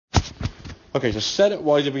Okay, so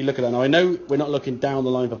setup-wise, if we look at that now, I know we're not looking down the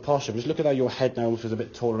line for posture, but just look at how your head now is a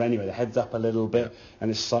bit taller anyway. The head's up a little bit,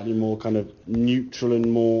 and it's slightly more kind of neutral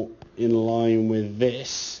and more in line with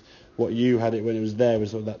this. What you had it when it was there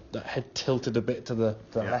was sort of that head tilted a bit to the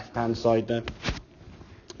left-hand side there,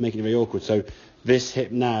 making it very awkward. So this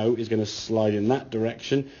hip now is going to slide in that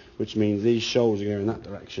direction, which means these shoulders are going in that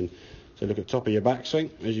direction. So look at the top of your backswing.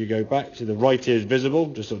 As you go back, see the right ear is visible,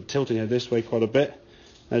 just sort of tilting your head this way quite a bit.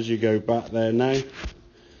 As you go back there now,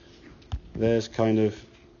 there's kind of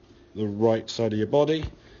the right side of your body,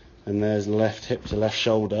 and there's left hip to left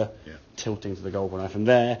shoulder tilting to the goal ball. Now from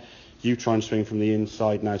there, you try and swing from the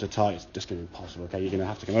inside now to tight. It's just going to be impossible, okay? You're going to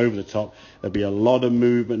have to come over the top. There'll be a lot of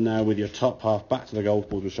movement now with your top half back to the golf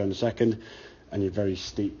ball, we'll show in a second, and you're very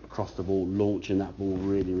steep across the ball, launching that ball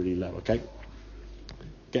really, really low, okay?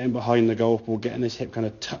 Getting behind the golf ball, getting this hip kind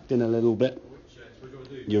of tucked in a little bit.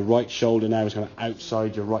 Your right shoulder now is kind of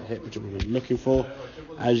outside your right hip, which is what we're looking for.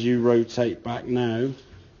 As you rotate back now,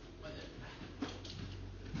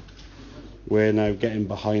 we're now getting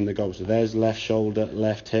behind the goal. So there's left shoulder,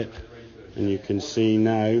 left hip, and you can see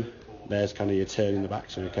now there's kind of your turn in the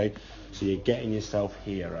backswing, okay? So you're getting yourself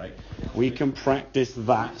here, right? We can practice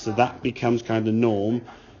that, so that becomes kind of the norm.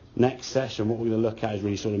 Next session, what we're going to look at is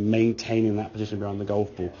really sort of maintaining that position behind the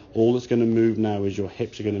golf ball. All that's going to move now is your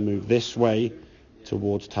hips are going to move this way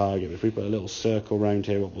towards target. If we put a little circle around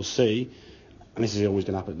here, what we'll see, and this is always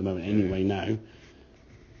going to happen at the moment anyway now,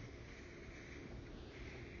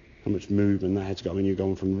 how much movement that head's got when you're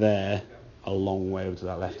going from there a long way over to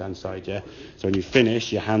that left hand side, yeah? So when you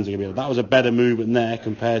finish, your hands are going to be, that was a better movement there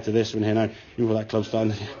compared to this one here now. You put that close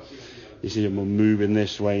down, you see them moving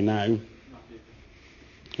this way now.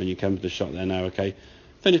 When you come to the shot there now, okay?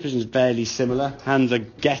 Finish position is fairly similar. Hands are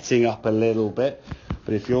getting up a little bit.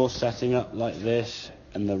 But if you're setting up like this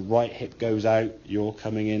and the right hip goes out, you're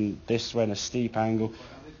coming in this way in a steep angle,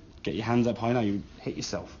 get your hands up high now, you hit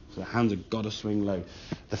yourself. So the hands have got to swing low.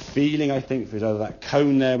 The feeling, I think, is either that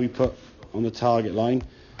cone there we put on the target line,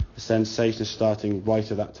 the sensation is starting right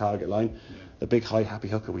at that target line. The big high happy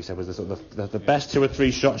hooker we said was the sort of the best 2 or 3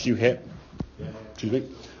 shots you hit. Excuse me.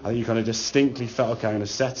 I think you kind of distinctly felt, okay, I'm going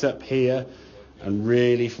to set up here and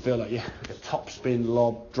really feel like, like a top spin,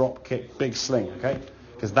 lob, drop kick, big sling, okay?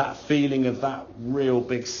 Because that feeling of that real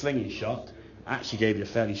big slingy shot actually gave you a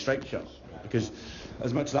fairly straight shot. Because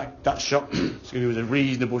as much as that shot was a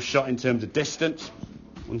reasonable shot in terms of distance,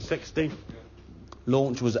 160,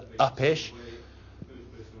 launch was upish,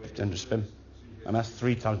 100 spin. And that's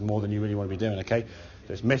 3 times more than you really want to be doing, okay?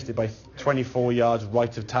 So it's missed it by 24 yards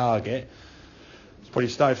right of target. It's probably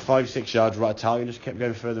started 5-6 yards right of target and just kept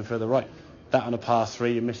going further and further right. That on a par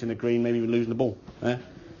 3, you're missing the green, maybe even losing the ball. Yeah?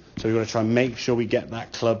 So we've got to try and make sure we get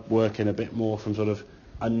that club working a bit more from sort of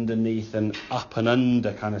underneath and up and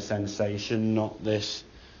under kind of sensation, not this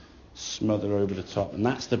smother over the top. And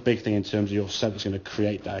that's the big thing in terms of your set that's going to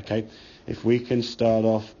create that, okay? If we can start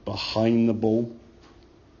off behind the ball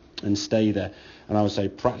and stay there. And I would say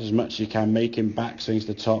practice as much as you can, making backswings to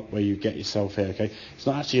the top where you get yourself here, okay? It's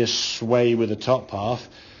not actually a sway with the top half,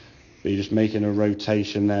 but you're just making a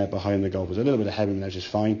rotation there behind the golf. There's a little bit of heavy in there, which is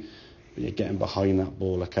fine, but you're getting behind that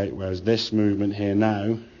ball, okay? Whereas this movement here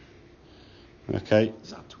now, okay? Is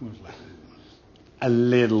that too much left? A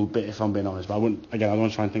little bit, if I'm being honest, but I don't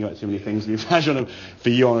want to try and think about too many things. For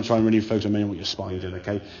you, I want to try and really focus on what your spine's doing,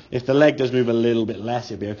 okay? If the leg does move a little bit less,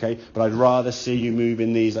 it'd be okay, but I'd rather see you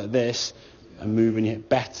moving these like this and moving it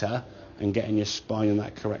better and getting your spine in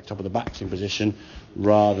that correct top of the backswing position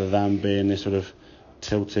rather than being this sort of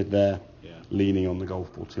tilted there, leaning on the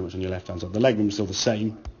golf ball too much on your left hand side. The leg movement's still the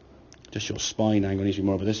same, just your spine angle needs to be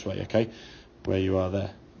more over this way, okay? Where you are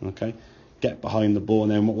there, okay? Get behind the ball,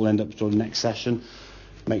 and then what we'll end up doing next session,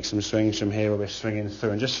 make some swings from here where we're swinging through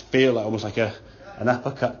and just feel like almost like an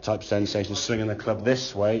uppercut type sensation, swinging the club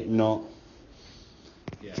this way, not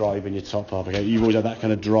driving your top half, okay? You've always had that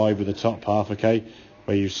kind of drive with the top half, okay?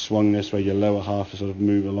 Where you swung this way, your lower half to sort of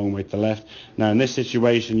move a long way to the left. Now in this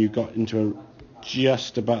situation, you got into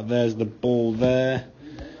just about, there's the ball there.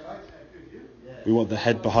 We want the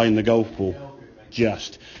head behind the golf ball,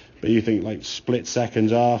 just. But you think like split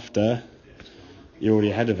seconds after, you're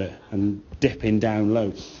already ahead of it and dipping down low.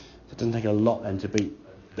 It doesn't take a lot then to be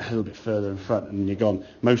a little bit further in front and you're gone.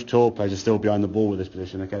 Most tour players are still behind the ball with this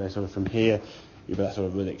position, okay? They're sort of from here, you've got that sort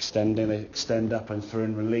of really extending, they extend up and through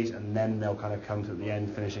and release, and then they'll kind of come to the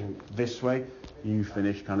end finishing this way. You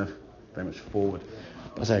finish kind of very much forward.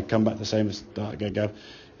 But I say, come back the same as start, go.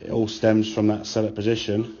 It all stems from that set-up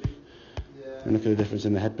position. And look at the difference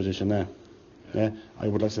in the head position there. Yeah, I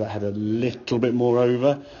would like to see that head a little bit more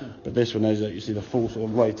over, but this one is you see the full sort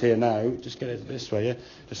of right here now. Just get it this way, yeah.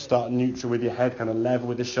 Just start neutral with your head, kind of level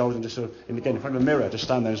with the shoulders, and just sort of, and again in front of the mirror, just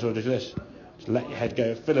stand there and sort of do this. Just let your head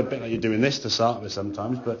go. Feel a bit like you're doing this to start with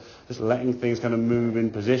sometimes, but just letting things kind of move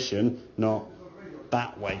in position, not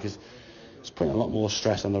that way, because it's putting a lot more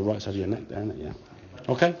stress on the right side of your neck there, isn't it? Yeah.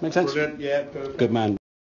 Okay, makes sense? Brilliant, yeah, perfect. Good man.